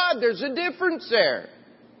of God. There's a difference there.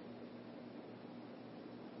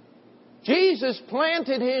 Jesus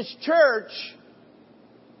planted His church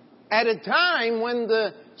at a time when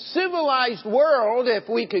the civilized world, if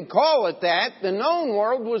we could call it that, the known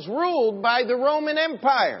world, was ruled by the Roman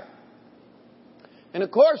Empire. And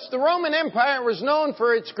of course, the Roman Empire was known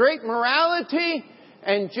for its great morality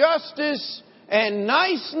and justice and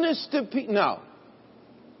niceness to people. No.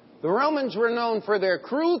 The Romans were known for their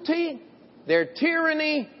cruelty, their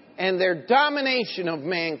tyranny, and their domination of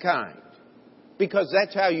mankind. Because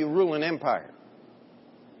that's how you rule an empire.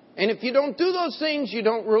 And if you don't do those things, you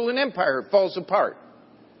don't rule an empire. It falls apart.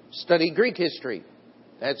 Study Greek history.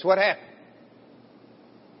 That's what happened.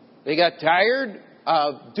 They got tired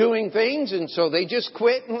of doing things, and so they just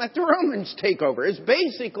quit and let the Romans take over. It's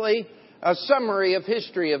basically a summary of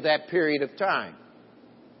history of that period of time.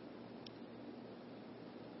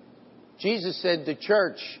 Jesus said the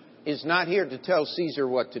church is not here to tell Caesar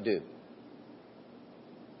what to do.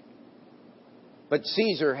 But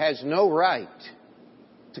Caesar has no right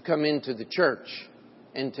to come into the church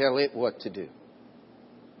and tell it what to do.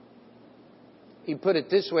 He put it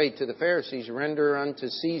this way to the Pharisees, render unto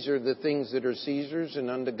Caesar the things that are Caesar's, and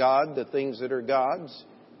unto God the things that are God's.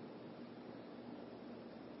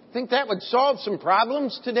 Think that would solve some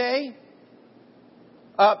problems today?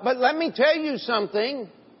 But let me tell you something.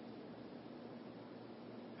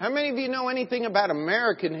 How many of you know anything about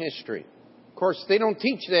American history? Of course, they don't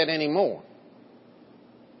teach that anymore.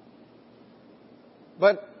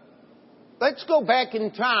 But let's go back in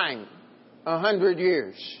time 100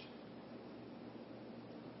 years.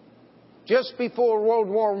 Just before World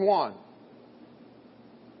War I.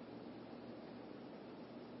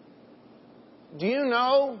 Do you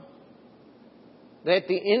know that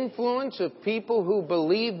the influence of people who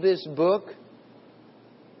believe this book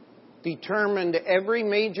determined every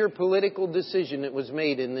major political decision that was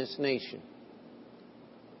made in this nation?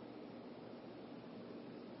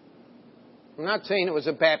 I'm not saying it was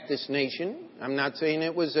a Baptist nation. I'm not saying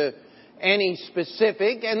it was any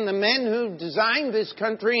specific. And the men who designed this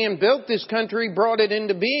country and built this country, brought it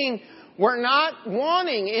into being, were not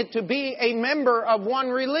wanting it to be a member of one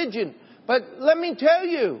religion. But let me tell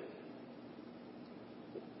you,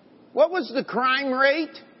 what was the crime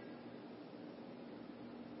rate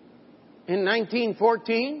in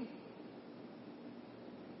 1914?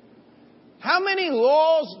 How many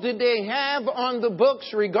laws did they have on the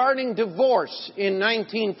books regarding divorce in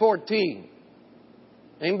 1914?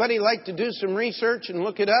 Anybody like to do some research and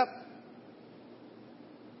look it up?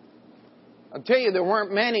 I'll tell you, there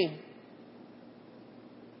weren't many,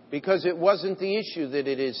 because it wasn't the issue that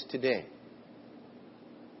it is today.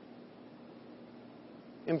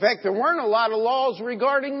 In fact, there weren't a lot of laws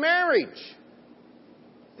regarding marriage.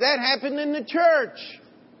 That happened in the church.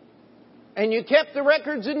 And you kept the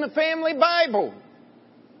records in the family Bible.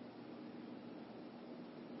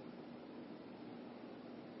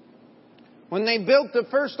 When they built the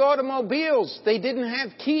first automobiles, they didn't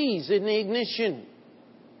have keys in the ignition.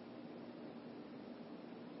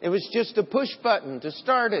 It was just a push button to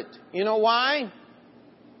start it. You know why?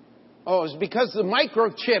 Oh, it was because the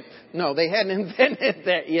microchip. No, they hadn't invented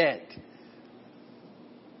that yet.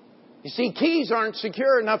 You see, keys aren't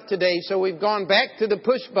secure enough today, so we've gone back to the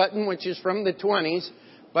push button, which is from the 20s,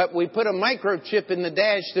 but we put a microchip in the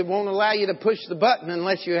dash that won't allow you to push the button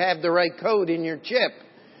unless you have the right code in your chip.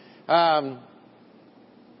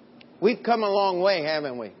 We've come a long way,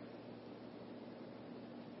 haven't we?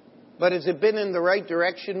 But has it been in the right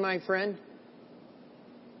direction, my friend?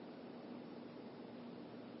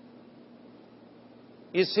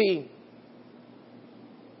 You see,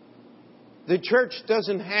 the church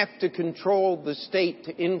doesn't have to control the state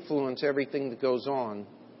to influence everything that goes on.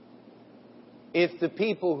 If the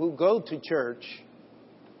people who go to church,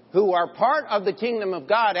 who are part of the kingdom of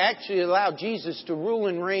God, actually allow Jesus to rule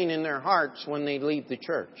and reign in their hearts when they leave the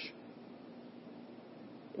church.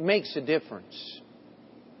 It makes a difference.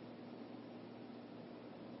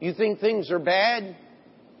 You think things are bad?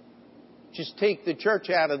 Just take the church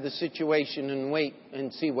out of the situation and wait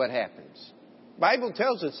and see what happens. The Bible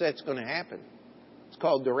tells us that's going to happen. It's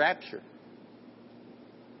called the rapture.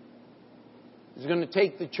 It's going to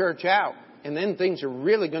take the church out, and then things are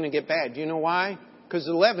really going to get bad. Do you know why? Because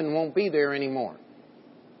the leaven won't be there anymore.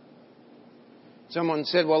 Someone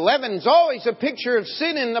said, well, leaven's always a picture of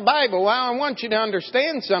sin in the Bible. Well, I want you to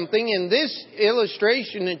understand something. In this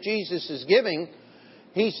illustration that Jesus is giving,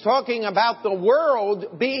 He's talking about the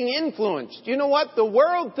world being influenced. You know what? The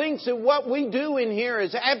world thinks that what we do in here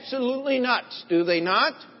is absolutely nuts, do they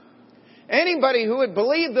not? Anybody who would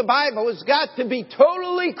believe the Bible has got to be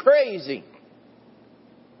totally crazy.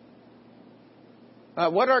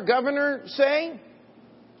 What our governor say?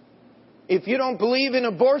 If you don't believe in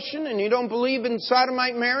abortion and you don't believe in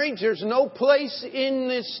sodomite marriage, there's no place in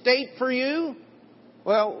this state for you.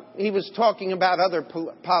 Well, he was talking about other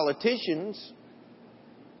politicians.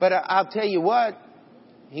 But I'll tell you what,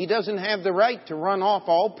 he doesn't have the right to run off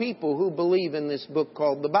all people who believe in this book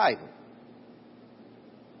called the Bible.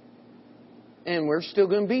 And we're still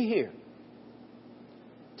going to be here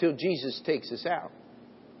till Jesus takes us out.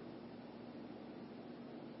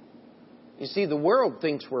 You see, the world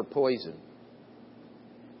thinks we're poison.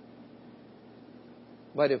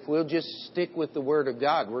 But if we'll just stick with the Word of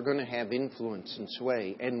God, we're going to have influence and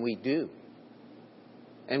sway. And we do.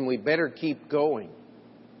 And we better keep going.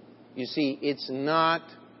 You see, it's not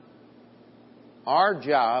our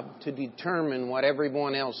job to determine what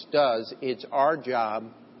everyone else does. It's our job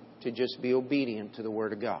to just be obedient to the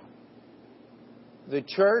Word of God. The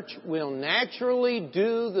church will naturally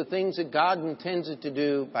do the things that God intends it to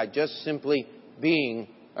do by just simply being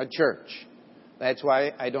a church. That's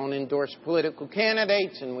why I don't endorse political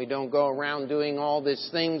candidates, and we don't go around doing all these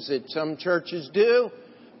things that some churches do,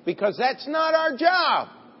 because that's not our job.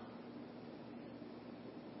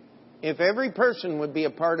 If every person would be a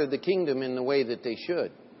part of the kingdom in the way that they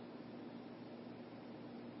should,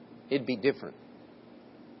 it'd be different.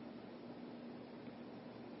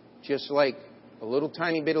 Just like a little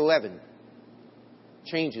tiny bit of leaven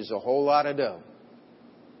changes a whole lot of dough.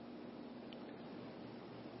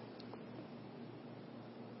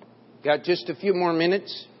 Got just a few more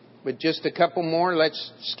minutes, but just a couple more.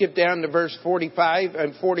 Let's skip down to verse 45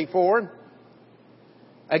 and 44.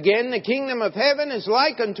 Again, the kingdom of heaven is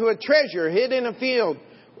like unto a treasure hid in a field,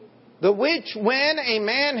 the which when a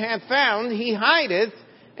man hath found, he hideth,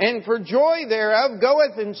 and for joy thereof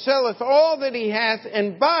goeth and selleth all that he hath,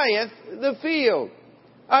 and buyeth the field.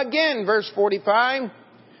 Again, verse 45.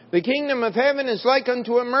 The kingdom of heaven is like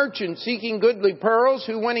unto a merchant seeking goodly pearls,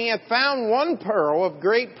 who when he hath found one pearl of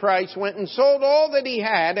great price, went and sold all that he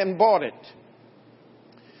had and bought it.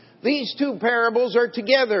 These two parables are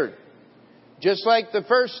together. Just like the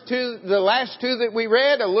last two that we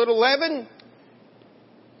read, a little leaven,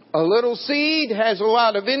 a little seed has a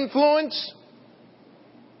lot of influence.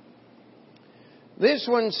 This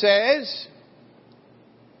one says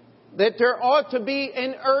that there ought to be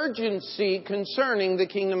an urgency concerning the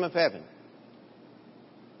kingdom of heaven.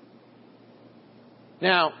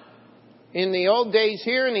 Now, in the old days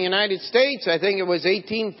here in the United States, I think it was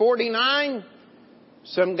 1849,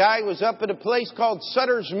 some guy was up at a place called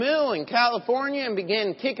Sutter's Mill in California and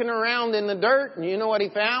began kicking around in the dirt, and you know what he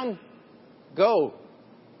found? Gold.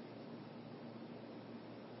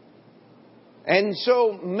 And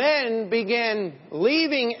so men began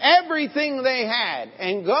leaving everything they had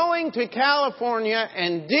and going to California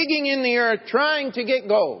and digging in the earth trying to get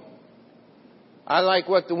gold. I like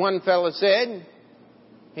what the one fellow said.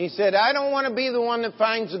 He said, I don't want to be the one that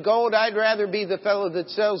finds the gold. I'd rather be the fellow that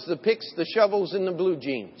sells the picks, the shovels, and the blue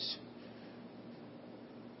jeans.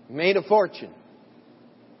 Made a fortune.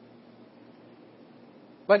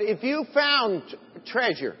 But if you found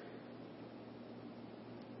treasure,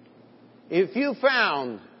 if you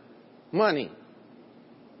found money,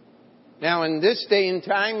 now in this day and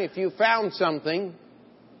time, if you found something,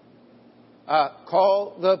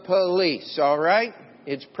 call the police, all right?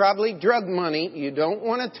 It's probably drug money. You don't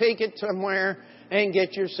want to take it somewhere and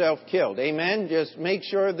get yourself killed. Amen? Just make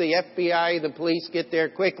sure the FBI, the police get there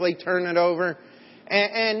quickly, turn it over.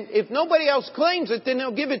 And if nobody else claims it, then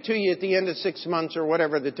they'll give it to you at the end of 6 months or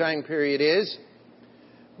whatever the time period is.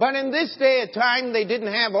 But in this day of time, they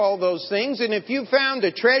didn't have all those things. And if you found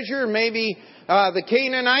a treasure, maybe the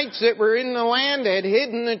Canaanites that were in the land had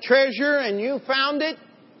hidden the treasure and you found it,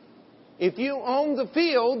 if you owned the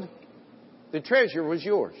field, the treasure was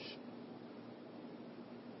yours.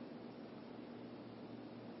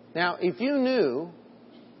 Now, if you knew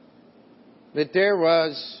that there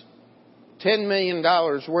was $10 million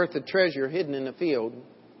worth of treasure hidden in the field,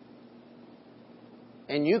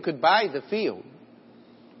 and you could buy the field,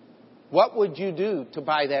 what would you do to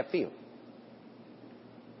buy that field?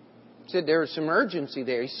 He said there was some urgency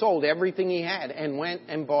there. He sold everything he had and went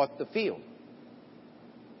and bought the field.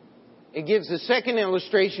 It gives the second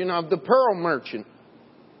illustration of the pearl merchant.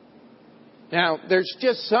 Now, there's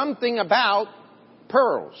just something about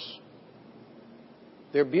pearls.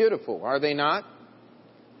 They're beautiful, are they not?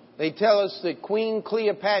 They tell us that Queen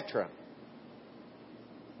Cleopatra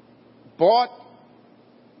bought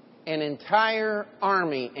an entire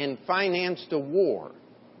army and financed a war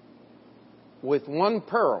with one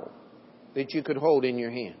pearl that you could hold in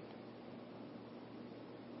your hand.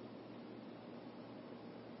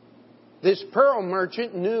 This pearl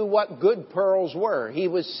merchant knew what good pearls were. He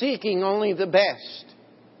was seeking only the best.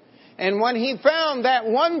 And when he found that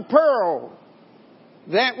one pearl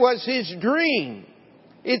that was his dream,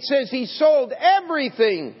 it says he sold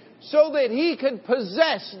everything so that he could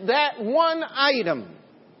possess that one item.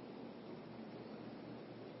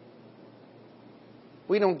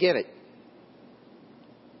 We don't get it.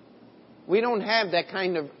 We don't have that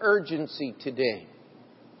kind of urgency today.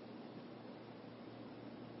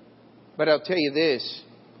 But I'll tell you this,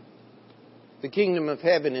 the kingdom of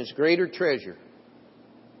heaven is greater treasure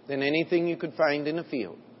than anything you could find in a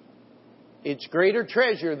field. It's greater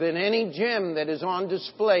treasure than any gem that is on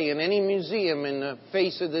display in any museum in the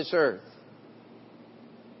face of this earth.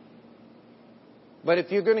 But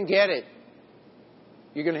if you're going to get it,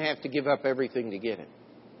 you're going to have to give up everything to get it.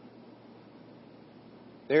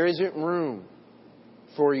 There isn't room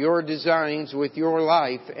for your designs with your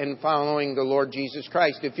life and following the Lord Jesus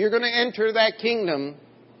Christ. If you're going to enter that kingdom,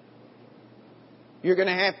 you're going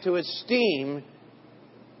to have to esteem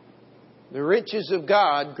the riches of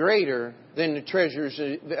God greater than the treasures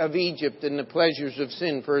of Egypt and the pleasures of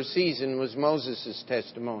sin for a season was Moses'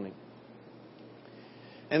 testimony.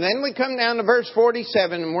 And then we come down to verse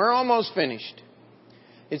 47, and we're almost finished.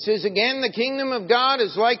 It says, again, the kingdom of God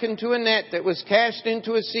is likened to a net that was cast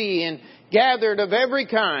into a sea and gathered of every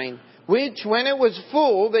kind, which, when it was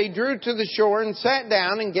full, they drew to the shore and sat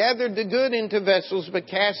down and gathered the good into vessels, but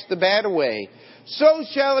cast the bad away. So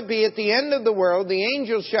shall it be at the end of the world. The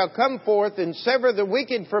angels shall come forth and sever the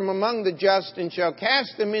wicked from among the just, and shall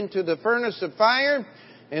cast them into the furnace of fire,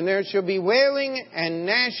 and there shall be wailing and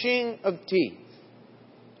gnashing of teeth.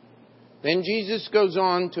 Then Jesus goes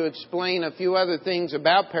on to explain a few other things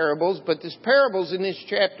about parables, but this parables in this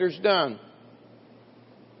chapter is done.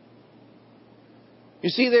 You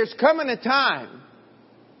see, there's coming a time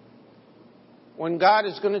when God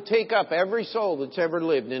is going to take up every soul that's ever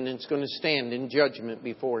lived, and it's going to stand in judgment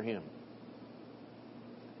before Him.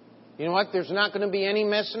 You know what? There's not going to be any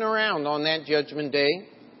messing around on that judgment day.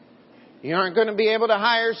 You aren't going to be able to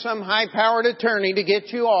hire some high-powered attorney to get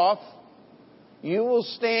you off. You will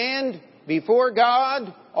stand before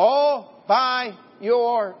God all by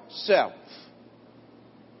yourself.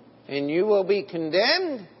 And you will be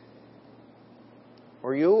condemned,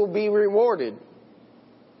 or you will be rewarded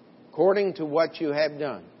according to what you have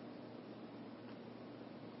done.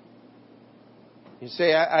 You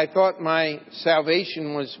say, I thought my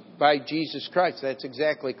salvation was by Jesus Christ. That's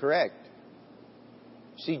exactly correct.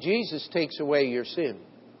 See, Jesus takes away your sin.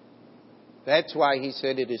 That's why He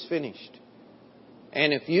said it is finished.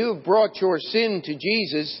 And if you've brought your sin to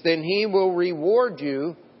Jesus, then He will reward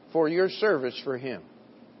you for your service for Him.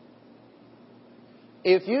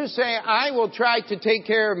 If you say, I will try to take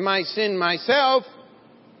care of my sin myself,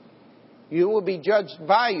 you will be judged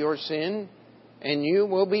by your sin, and you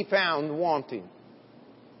will be found wanting.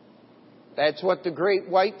 That's what the great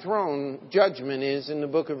white throne judgment is in the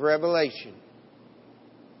book of Revelation.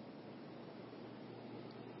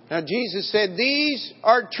 Now Jesus said, these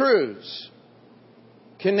are truths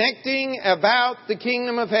connecting about the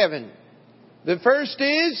kingdom of heaven. The first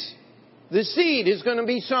is, the seed is going to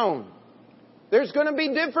be sown. There's going to be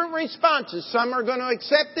different responses. Some are going to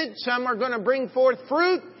accept it. Some are going to bring forth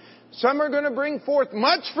fruit. Some are going to bring forth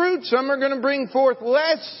much fruit. Some are going to bring forth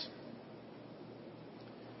less.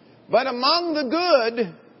 But among the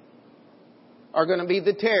good are going to be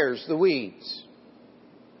the tares, the weeds.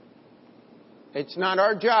 It's not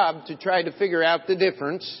our job to try to figure out the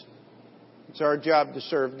difference. It's our job to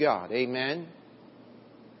serve God. Amen?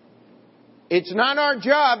 It's not our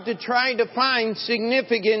job to try to find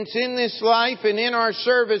significance in this life and in our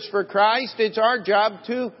service for Christ. It's our job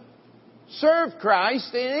to serve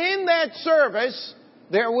Christ. And in that service,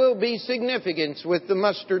 there will be significance with the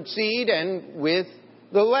mustard seed and with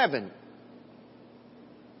the leaven.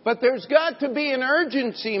 But there's got to be an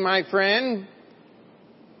urgency, my friend.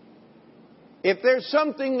 If there's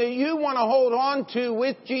something that you want to hold on to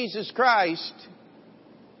with Jesus Christ,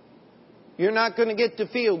 you're not going to get the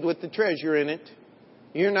field with the treasure in it.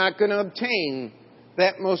 You're not going to obtain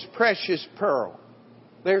that most precious pearl.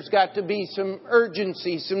 There's got to be some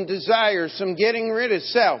urgency, some desire, some getting rid of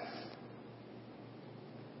self.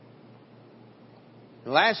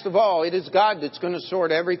 And last of all, it is God that's going to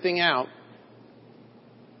sort everything out.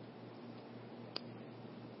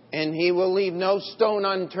 And He will leave no stone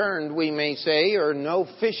unturned, we may say, or no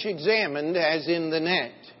fish examined, as in the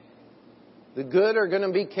net. The good are going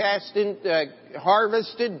to be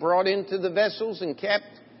harvested, brought into the vessels and kept.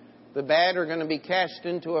 The bad are going to be cast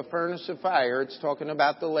into a furnace of fire. It's talking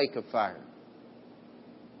about the lake of fire.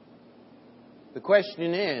 The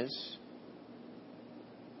question is,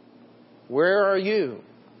 where are you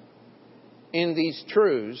in these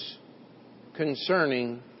truths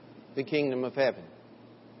concerning the kingdom of heaven?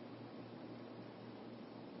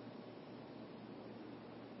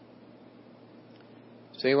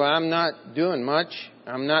 Say, well, I'm not doing much.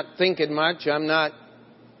 I'm not thinking much.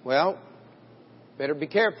 Well, better be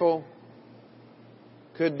careful.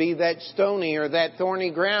 Could be that stony or that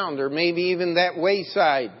thorny ground, or maybe even that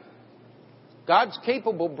wayside. God's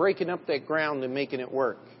capable of breaking up that ground and making it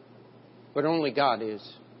work. But only God is.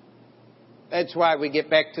 That's why we get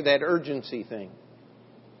back to that urgency thing.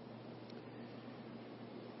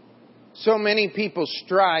 So many people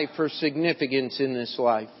strive for significance in this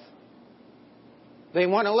life. They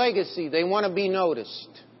want a legacy. They want to be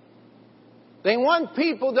noticed. They want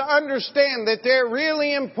people to understand that they're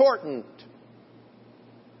really important.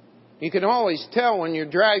 You can always tell when you're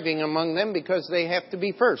driving among them because they have to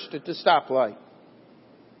be first at the stoplight.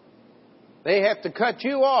 They have to cut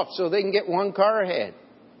you off so they can get one car ahead.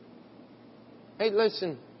 Hey,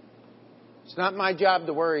 listen. It's not my job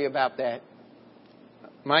to worry about that.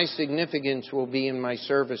 My significance will be in my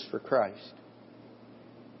service for Christ.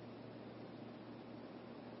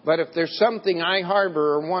 But if there's something I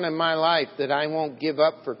harbor or want in my life that I won't give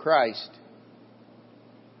up for Christ,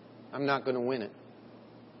 I'm not going to win it.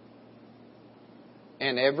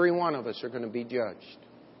 And every one of us are going to be judged.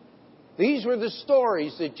 These were the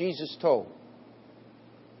stories that Jesus told.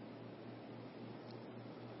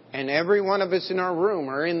 And every one of us in our room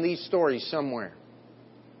are in these stories somewhere.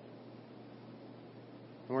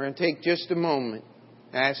 And we're going to take just a moment,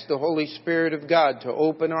 ask the Holy Spirit of God to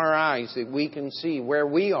open our eyes that we can see where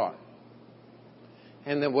we are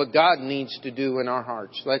and that what God needs to do in our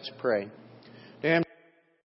hearts. Let's pray.